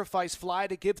sacrifice fly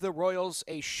to give the Royals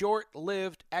a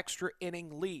short-lived extra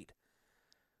inning lead.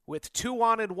 With 2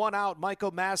 on and 1 out,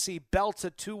 Michael Massey belts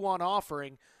a 2-1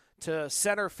 offering to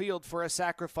center field for a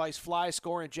sacrifice fly,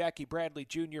 scoring Jackie Bradley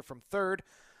Jr. from third.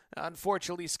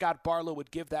 Unfortunately, Scott Barlow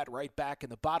would give that right back in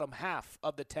the bottom half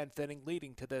of the 10th inning,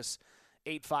 leading to this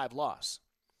 8-5 loss.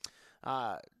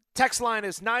 Text line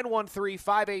is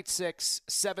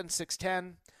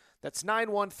 913-586-7610. That's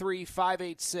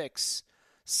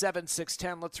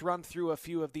 913-586-7610. Let's run through a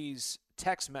few of these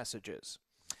text messages.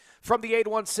 From the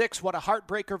 816, what a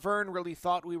heartbreaker, Vern. Really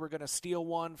thought we were going to steal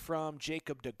one from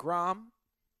Jacob deGrom.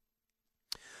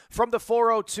 From the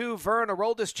 402, Vern,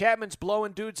 Aroldis Chapman's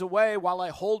blowing dudes away while I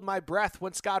hold my breath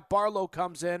when Scott Barlow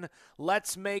comes in.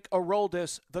 Let's make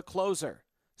Aroldis the closer.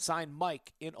 Signed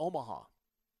Mike in Omaha.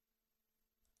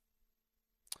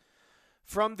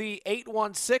 From the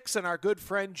 816 and our good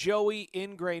friend Joey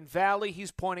in Grain Valley,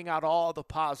 he's pointing out all the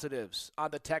positives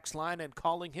on the text line and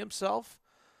calling himself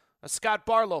a Scott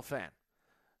Barlow fan.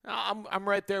 I'm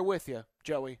right there with you,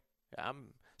 Joey.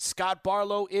 Scott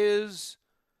Barlow is...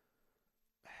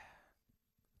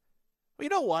 You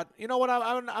know what?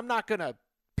 I'm not going to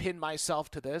pin myself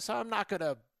to this. I'm not going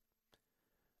to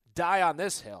die on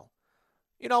this hill.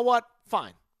 You know what?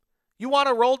 Fine. You want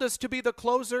Aroldis to be the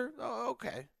closer? Oh,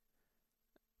 okay.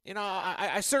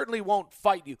 I certainly won't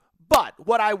fight you. But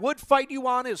what I would fight you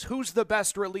on is who's the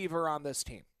best reliever on this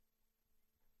team.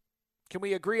 Can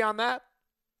we agree on that?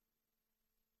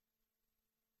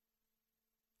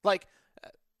 Like,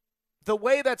 the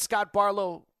way that Scott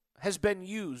Barlow has been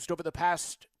used over the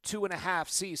past 2.5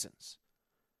 seasons,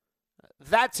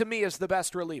 that to me is the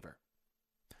best reliever.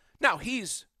 Now,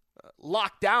 he's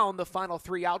locked down the final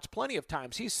 3 outs plenty of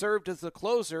times. He's served as the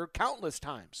closer countless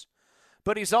times.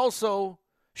 But he's also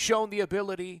shown the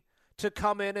ability to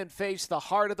come in and face the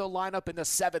heart of the lineup in the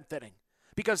 7th inning,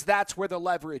 because that's where the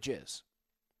leverage is.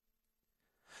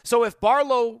 So if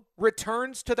Barlow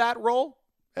returns to that role,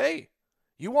 hey,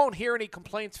 you won't hear any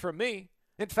complaints from me.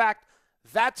 In fact,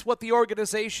 that's what the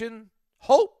organization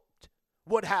hoped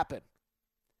would happen,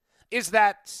 is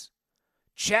that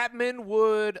Chapman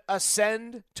would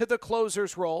ascend to the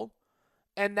closer's role,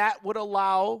 and that would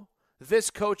allow this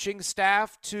coaching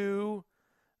staff to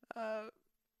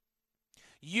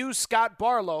use Scott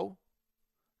Barlow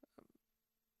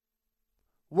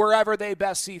wherever they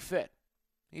best see fit.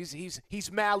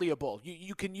 He's malleable.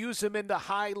 You can use him in the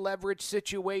high leverage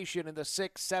situation in the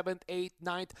 6th, 7th, 8th,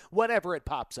 9th, whenever it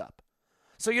pops up.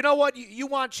 So you know what? You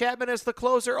want Chapman as the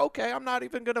closer? Okay, I'm not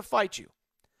even going to fight you.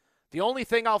 The only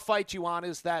thing I'll fight you on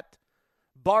is that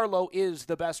Barlow is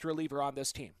the best reliever on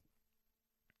this team.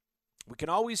 We can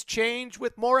always change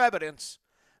with more evidence,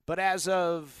 but as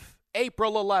of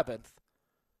April 11th,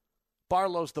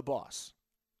 Barlow's the boss.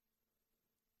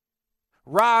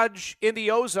 Raj in the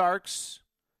Ozarks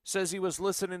says he was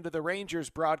listening to the Rangers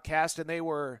broadcast and they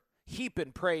were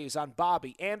heaping praise on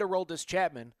Bobby and Aroldis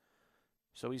Chapman.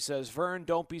 So he says, Vern,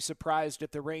 don't be surprised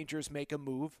if the Rangers make a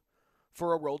move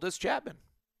for Aroldis Chapman.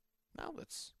 Now,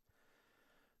 that's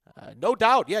no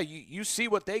doubt. Yeah, you see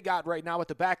what they got right now at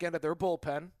the back end of their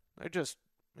bullpen. They're just,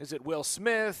 is it Will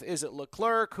Smith? Is it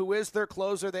Leclerc? Who is their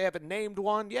closer? They haven't named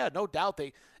one. Yeah, no doubt.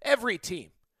 Every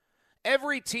team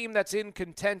that's in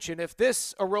contention, if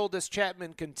this Aroldis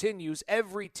Chapman continues,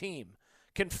 every team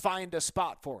can find a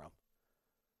spot for him.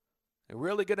 They're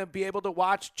really going to be able to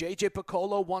watch J.J.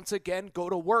 Picollo once again go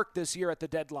to work this year at the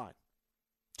deadline,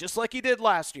 just like he did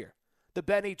last year. The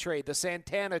Benny trade, the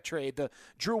Santana trade, the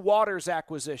Drew Waters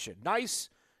acquisition. Nice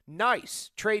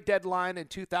trade deadline in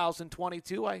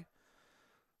 2022. I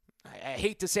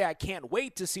hate to say I can't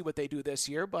wait to see what they do this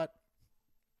year, but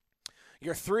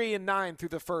you're 3-9 through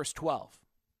the first 12.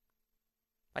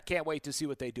 I can't wait to see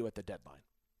what they do at the deadline.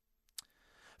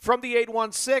 From the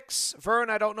 816, Vern,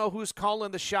 I don't know who's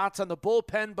calling the shots on the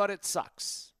bullpen, but it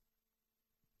sucks.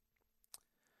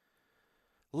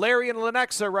 Larry in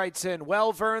Lenexa writes in,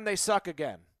 well, Vern, they suck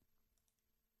again.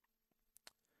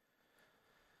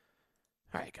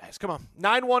 All right, guys, come on.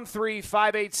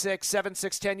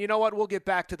 913-586-7610. You know what? We'll get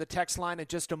back to the text line in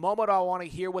just a moment. I want to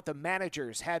hear what the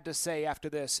managers had to say after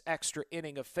this extra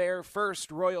inning affair.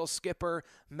 First, Royals skipper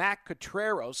Matt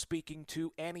Cotrero speaking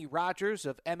to Annie Rogers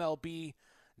of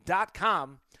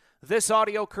MLB.com. This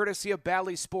audio courtesy of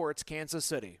Bally Sports, Kansas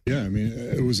City. Yeah, I mean,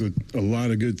 it was a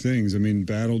lot of good things. I mean,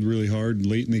 battled really hard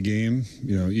late in the game.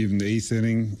 You know, even the eighth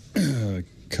inning,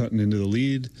 cutting into the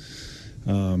lead.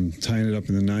 Tying it up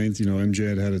in the ninth. You know,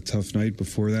 MJ had a tough night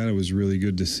before that. It was really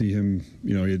good to see him.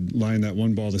 You know, he had lined that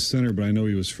one ball to center, but I know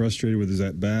he was frustrated with his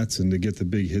at-bats, and to get the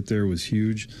big hit there was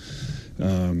huge.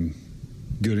 Good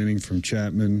inning from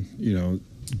Chapman. You know,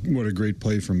 what a great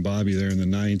play from Bobby there in the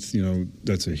ninth. You know,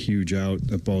 that's a huge out.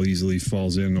 That ball easily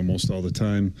falls in almost all the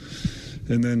time.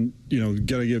 And then, you know,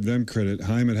 got to give them credit.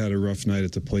 Hyman had a rough night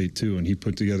at the plate, too, and he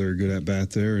put together a good at-bat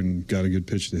there and got a good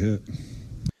pitch to hit.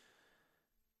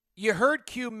 You heard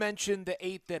Q mention the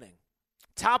eighth inning.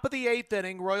 Top of the eighth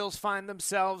inning, Royals find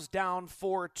themselves down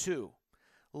 4-2.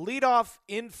 Leadoff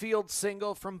infield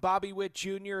single from Bobby Witt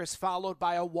Jr. is followed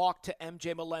by a walk to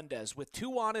MJ Melendez. With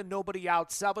 2 on and nobody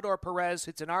out, Salvador Perez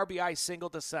hits an RBI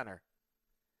single to center.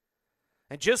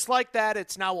 And just like that,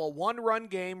 it's now a 1-run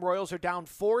game. Royals are down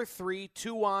 4-3,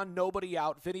 2 on, nobody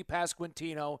out. Vinny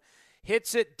Pasquantino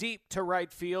hits it deep to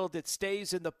right field. It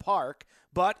stays in the park,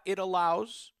 but it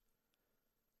allows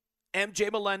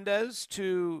MJ Melendez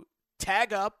to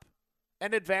tag up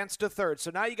and advance to third.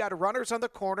 So now you got runners on the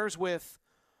corners with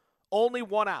only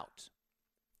 1 out.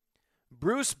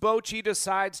 Bruce Bochy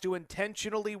decides to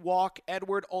intentionally walk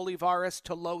Edward Olivares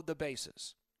to load the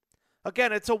bases.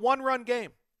 Again, it's a 1-run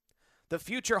game. The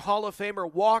future Hall of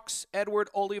Famer walks Edward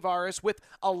Olivares with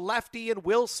a lefty and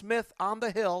Will Smith on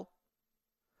the hill,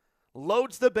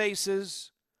 loads the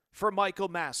bases for Michael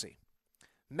Massey.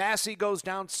 Massey goes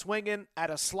down swinging at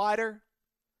a slider.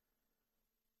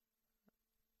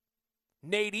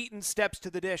 Nate Eaton steps to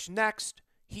the dish next.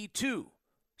 He, too,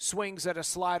 swings at a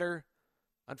slider.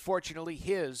 Unfortunately,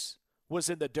 his was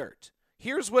in the dirt.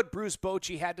 Here's what Bruce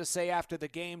Bochy had to say after the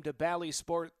game to Bally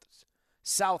Sports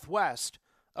Southwest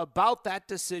about that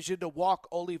decision to walk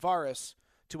Olivares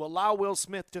to allow Will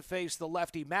Smith to face the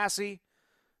lefty Massey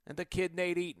and the kid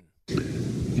Nate Eaton.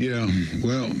 Yeah,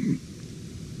 well,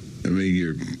 I mean,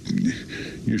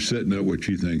 you're setting up what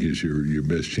you think is your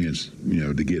best chance, you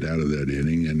know, to get out of that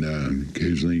inning, and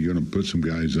occasionally you're going to put some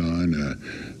guys on. I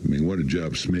mean, what a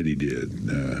job Smitty did.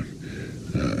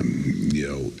 You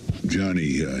know,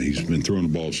 Johnny, he's been throwing the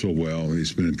ball so well.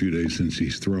 It's been a few days since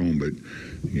he's thrown, but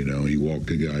you know, he walked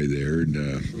a guy there and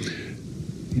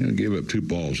you know, gave up 2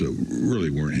 balls that really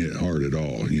weren't hit hard at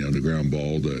all. You know, the ground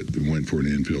ball that went for an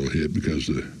infield hit because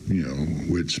of, you know,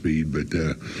 width speed, but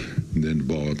then the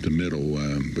ball up the middle.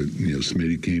 But, you know,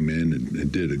 Smitty came in and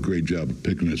did a great job of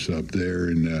picking us up there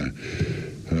and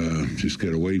just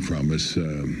got away from us,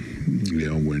 you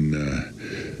know, when,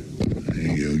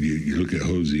 you know, you look at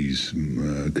Hosey's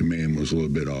command was a little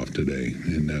bit off today.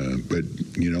 And but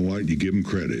you know what? You give him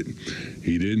credit.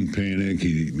 He didn't panic.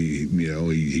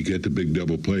 He got the big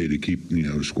double play to keep, you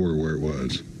know, the score where it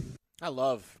was. I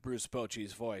love Bruce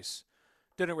Bochy's voice.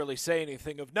 Didn't really say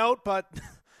anything of note, but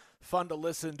fun to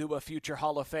listen to a future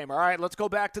Hall of Famer. All right, let's go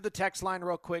back to the text line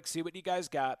real quick, see what you guys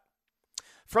got.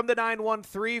 From the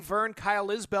 913, Vern, Kyle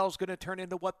Isbell's going to turn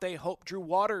into what they hoped Drew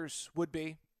Waters would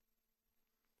be.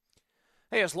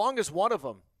 Hey, as long as one of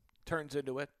them turns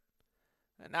into it.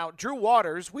 Now, Drew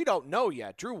Waters, we don't know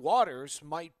yet. Drew Waters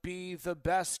might be the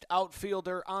best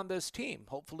outfielder on this team.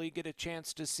 Hopefully get a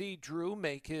chance to see Drew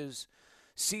make his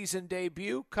season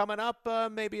debut coming up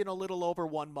maybe in a little over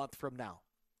 1 month from now.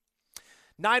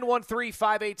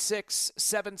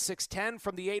 913-586-7610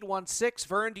 from the 816.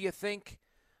 Vern, do you think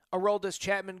Aroldis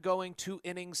Chapman going 2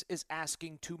 innings is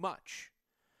asking too much?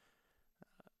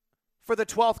 For the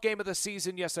 12th game of the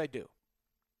season, yes, I do.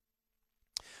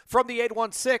 From the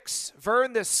 816,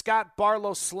 Vern, this Scott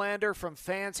Barlow slander from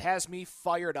fans has me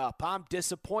fired up. I'm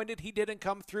disappointed he didn't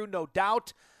come through, no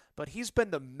doubt, but he's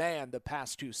been the man the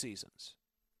past 2 seasons.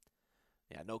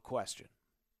 Yeah, no question.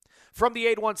 From the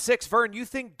 816, Vern, you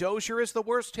think Dozier is the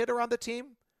worst hitter on the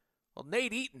team? Well,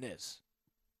 Nate Eaton is.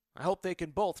 I hope they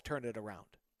can both turn it around.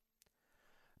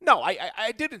 No,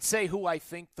 I didn't say who I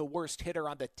think the worst hitter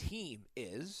on the team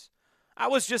is. I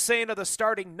was just saying of the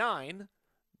starting 9,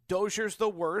 Dozier's the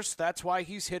worst. That's why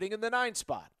he's hitting in the 9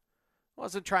 spot. I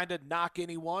wasn't trying to knock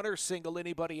anyone or single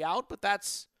anybody out, but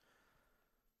that's...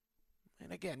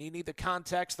 And again, you need the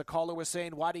context. The caller was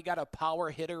saying, why do you got a power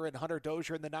hitter and Hunter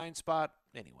Dozier in the 9 spot?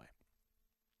 Anyway.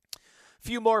 A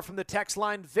few more from the text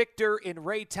line. Victor in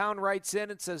Raytown writes in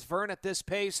and says, Vern, at this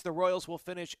pace, the Royals will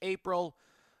finish April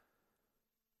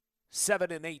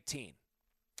 7-18.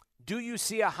 Do you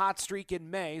see a hot streak in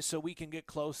May so we can get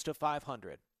close to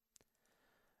 500?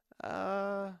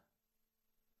 I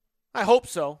hope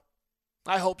so.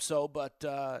 But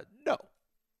no.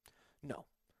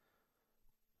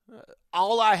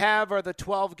 All I have are the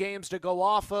 12 games to go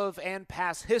off of and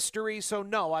past history, so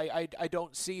no, I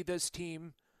don't see this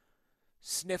team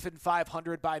sniffing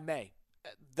 500 by May.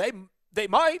 They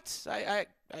might. I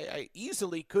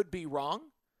easily could be wrong.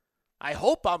 I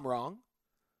hope I'm wrong.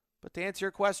 But to answer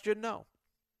your question, no.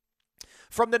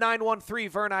 From the 913,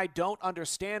 Vern, I don't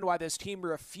understand why this team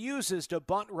refuses to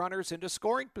bunt runners into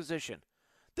scoring position.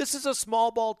 This is a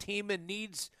small ball team and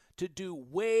needs to do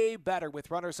way better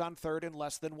with runners on third and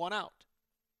less than one out.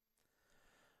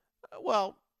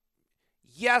 Well,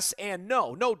 yes and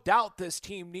no. No doubt this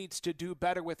team needs to do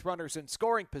better with runners in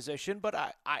scoring position, but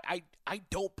I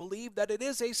don't believe that it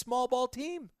is a small ball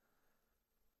team.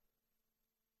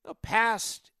 The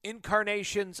past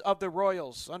incarnations of the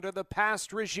Royals under the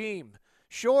past regime,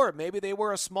 sure, maybe they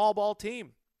were a small ball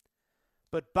team.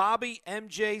 But Bobby,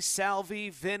 MJ, Salvi,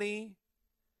 Vinny,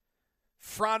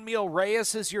 Franmil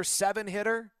Reyes is your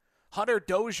 7-hitter. Hunter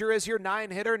Dozier is your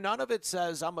 9-hitter. None of it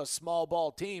says I'm a small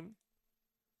ball team.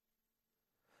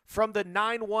 From the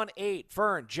 918,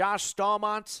 Vern, Josh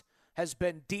Stallmont has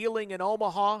been dealing in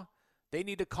Omaha. They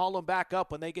need to call him back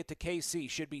up when they get to KC.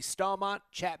 Should be Stallmont,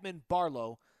 Chapman,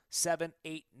 Barlow, 7,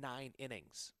 8, 9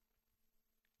 innings.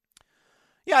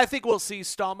 Yeah, I think we'll see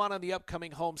Stallmont on the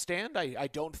upcoming homestand. I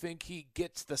don't think he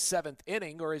gets the 7th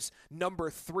inning or is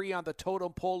number 3 on the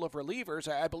totem pole of relievers.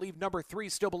 I believe number 3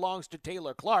 still belongs to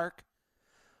Taylor Clark.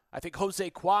 I think Jose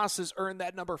Cuas has earned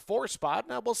that number 4 spot.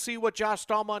 Now we'll see what Josh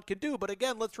Stallmont can do. But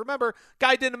again, let's remember,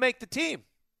 guy didn't make the team.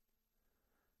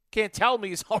 Can't tell me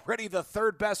he's already the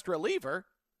 3rd best reliever.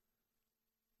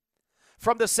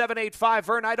 From the 785,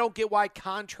 Vern, I don't get why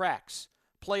contracts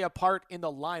play a part in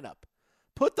the lineup.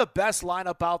 Put the best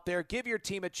lineup out there. Give your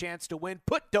team a chance to win.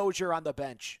 Put Dozier on the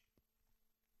bench.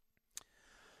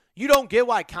 You don't get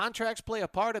why contracts play a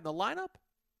part in the lineup?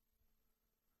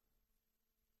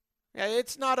 Yeah,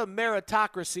 it's not a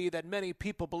meritocracy that many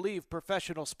people believe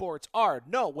professional sports are.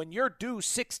 No, when you're due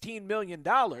 $16 million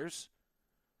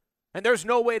and there's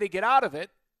no way to get out of it,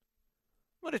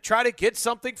 I'm going to try to get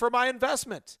something for my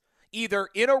investment. Either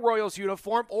in a Royals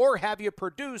uniform or have you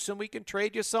produce and we can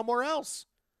trade you somewhere else.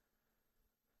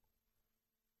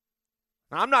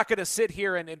 Now, I'm not going to sit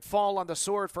here and fall on the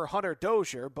sword for Hunter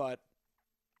Dozier, but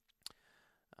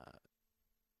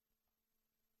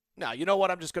no, you know what?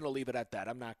 I'm just going to leave it at that.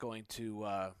 I'm not going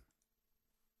to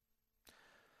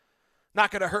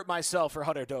hurt myself for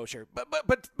Hunter Dozier.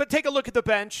 But take a look at the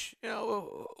bench. You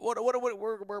know,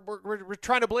 we're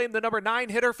trying to blame the number 9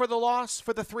 hitter for the loss,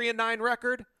 for the 3-9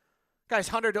 record. Guys,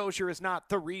 Hunter Dozier is not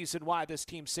the reason why this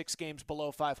team's 6 games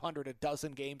below 500, a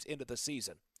dozen games into the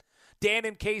season. Dan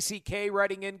and KCK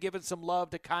writing in, giving some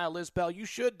love to Kyle Isbell. You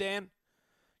should, Dan.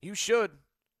 You should.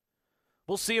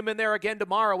 We'll see him in there again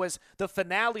tomorrow as the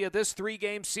finale of this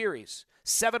 3-game series.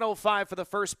 7:05 for the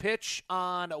first pitch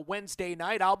on Wednesday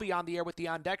night. I'll be on the air with the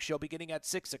On Deck Show beginning at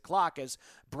 6 o'clock as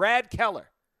Brad Keller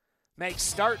makes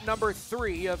start number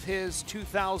 3 of his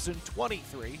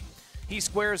 2023. He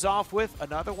squares off with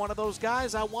another one of those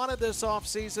guys I wanted this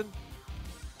offseason.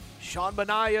 Sean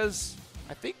Manaya's,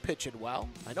 I think, pitching well.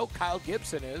 I know Kyle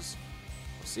Gibson is.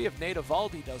 We'll see if Nate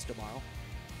Eovaldi does tomorrow.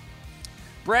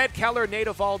 Brad Keller, Nate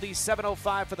Eovaldi,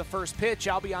 7:05 for the first pitch.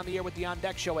 I'll be on the air with the On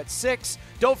Deck Show at 6.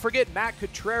 Don't forget Matt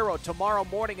Cutrero tomorrow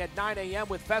morning at 9 a.m.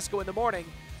 with Fesco in the morning.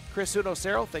 Chris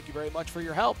Unocero, thank you very much for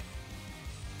your help.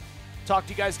 Talk to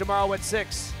you guys tomorrow at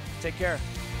 6. Take care.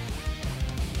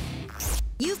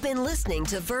 You've been listening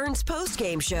to Vern's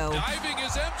Postgame Show. Diving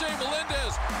is MJ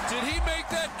Melendez. Did he make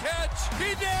that catch?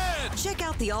 He did! Check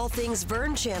out the All Things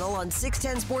Vern channel on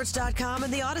 610sports.com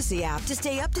and the Odyssey app to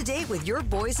stay up to date with your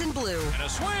boys in blue. And a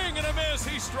swing and a miss.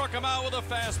 He struck him out with a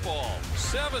fastball.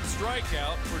 7th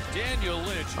strikeout for Daniel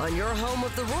Lynch. On your home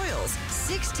of the Royals,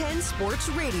 610 Sports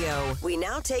Radio. We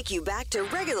now take you back to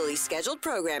regularly scheduled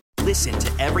programming. Listen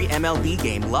to every MLB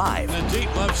game live. In the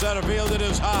deep left center field, it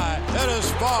is high, it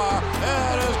is far,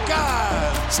 it is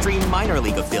gone. Stream minor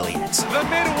league affiliates. The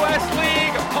Midwest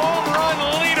League home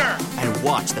run leader. And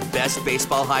watch the best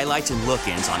baseball highlights and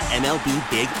look-ins on MLB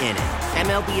Big Inning.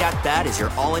 MLB At Bat is your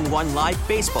all-in-one live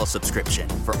baseball subscription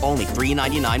for only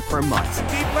 $3.99 per month.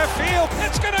 Deep left field,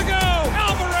 it's gonna go.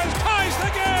 Alvarez ties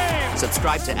the game.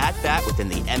 Subscribe to At Bat within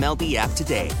the MLB app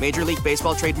today. Major League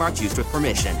Baseball trademarks used with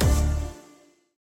permission.